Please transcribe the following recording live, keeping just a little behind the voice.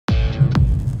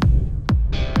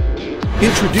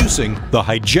Introducing the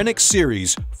Hygienic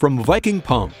series from Viking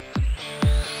Pump.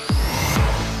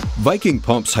 Viking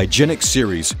Pump's Hygienic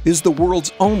series is the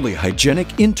world's only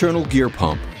hygienic internal gear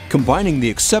pump, combining the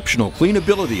exceptional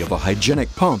cleanability of a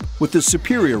hygienic pump with the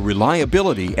superior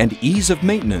reliability and ease of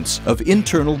maintenance of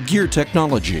internal gear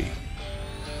technology.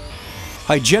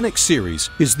 Hygienic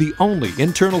series is the only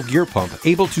internal gear pump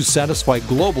able to satisfy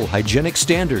global hygienic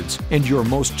standards and your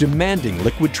most demanding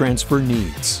liquid transfer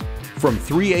needs. From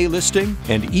 3A listing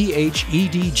and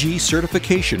EHEDG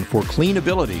certification for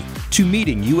cleanability to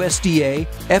meeting USDA,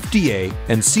 FDA,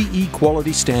 and CE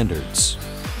quality standards.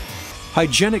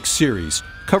 Hygienic series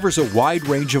covers a wide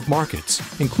range of markets,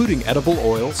 including edible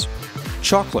oils,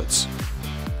 chocolates,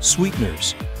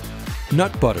 sweeteners,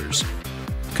 nut butters,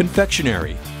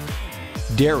 confectionery,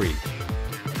 dairy,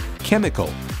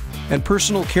 chemical, and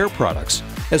personal care products,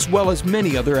 as well as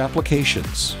many other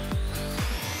applications.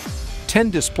 10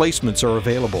 displacements are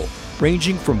available,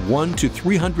 ranging from 1 to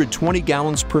 320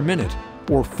 gallons per minute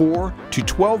or 4 to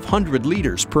 1,200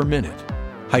 liters per minute.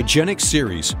 Hygienic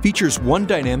series features one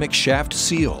dynamic shaft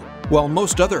seal, while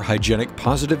most other hygienic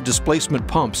positive displacement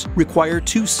pumps require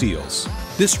 2 seals.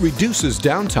 This reduces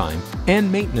downtime and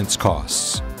maintenance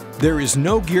costs. There is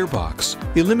no gearbox,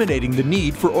 eliminating the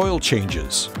need for oil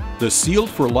changes. The Sealed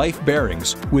for Life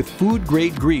bearings with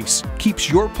food-grade grease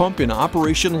keeps your pump in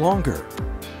operation longer.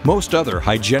 Most other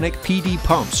hygienic PD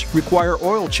pumps require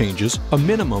oil changes a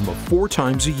minimum of 4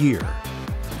 times a year.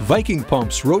 Viking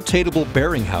Pump's rotatable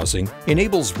bearing housing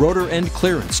enables rotor end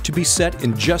clearance to be set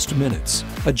in just minutes,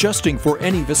 adjusting for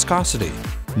any viscosity.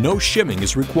 No shimming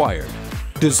is required.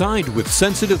 Designed with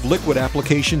sensitive liquid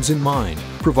applications in mind,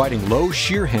 providing low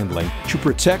shear handling to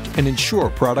protect and ensure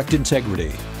product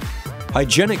integrity.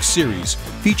 Hygienic series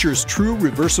features true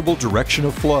reversible direction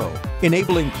of flow,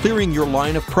 enabling clearing your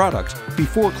line of product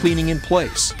before cleaning in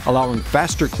place, allowing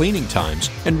faster cleaning times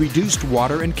and reduced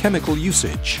water and chemical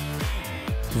usage.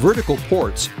 Vertical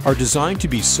ports are designed to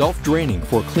be self-draining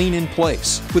for clean in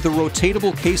place, with a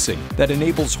rotatable casing that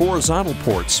enables horizontal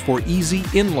ports for easy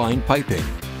inline piping.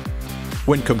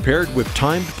 When compared with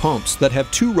timed pumps that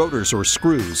have 2 rotors or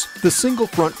screws, the single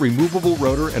front removable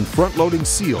rotor and front-loading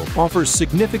seal offers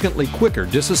significantly quicker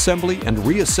disassembly and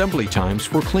reassembly times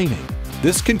for cleaning.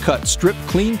 This can cut strip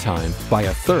clean time by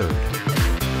 1/3.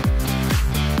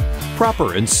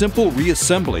 Proper and simple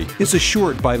reassembly is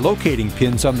assured by locating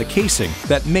pins on the casing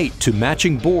that mate to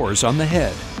matching bores on the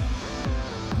head.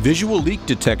 Visual leak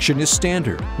detection is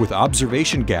standard, with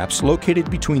observation gaps located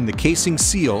between the casing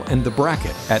seal and the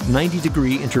bracket at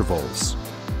 90-degree intervals.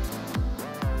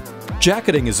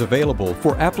 Jacketing is available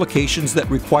for applications that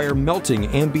require melting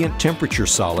ambient temperature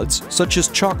solids, such as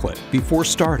chocolate, before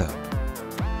startup.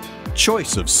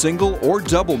 Choice of single or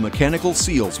double mechanical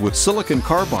seals with silicon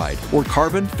carbide or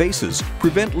carbon faces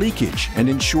prevent leakage and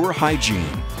ensure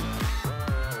hygiene.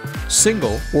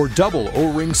 Single or double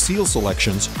O-ring seal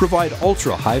selections provide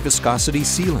ultra-high viscosity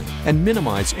sealing and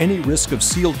minimize any risk of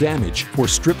seal damage for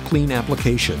strip clean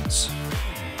applications.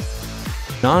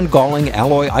 Non-galling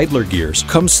alloy idler gears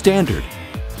come standard.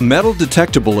 Metal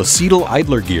detectable acetyl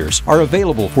idler gears are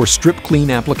available for strip clean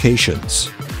applications.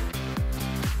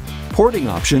 Porting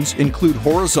options include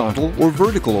horizontal or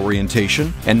vertical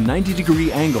orientation and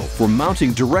 90-degree angle for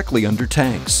mounting directly under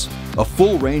tanks. A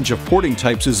full range of porting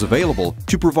types is available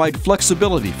to provide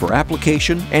flexibility for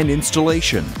application and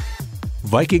installation.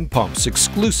 Viking Pump's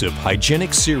exclusive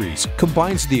Hygienic series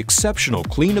combines the exceptional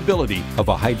cleanability of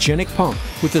a hygienic pump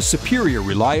with the superior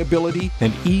reliability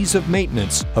and ease of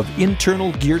maintenance of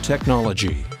internal gear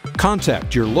technology.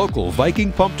 Contact your local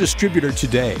Viking Pump distributor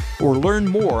today or learn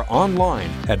more online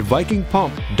at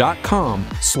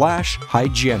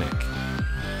vikingpump.com/hygienic.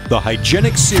 The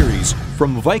Hygienic series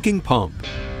from Viking Pump.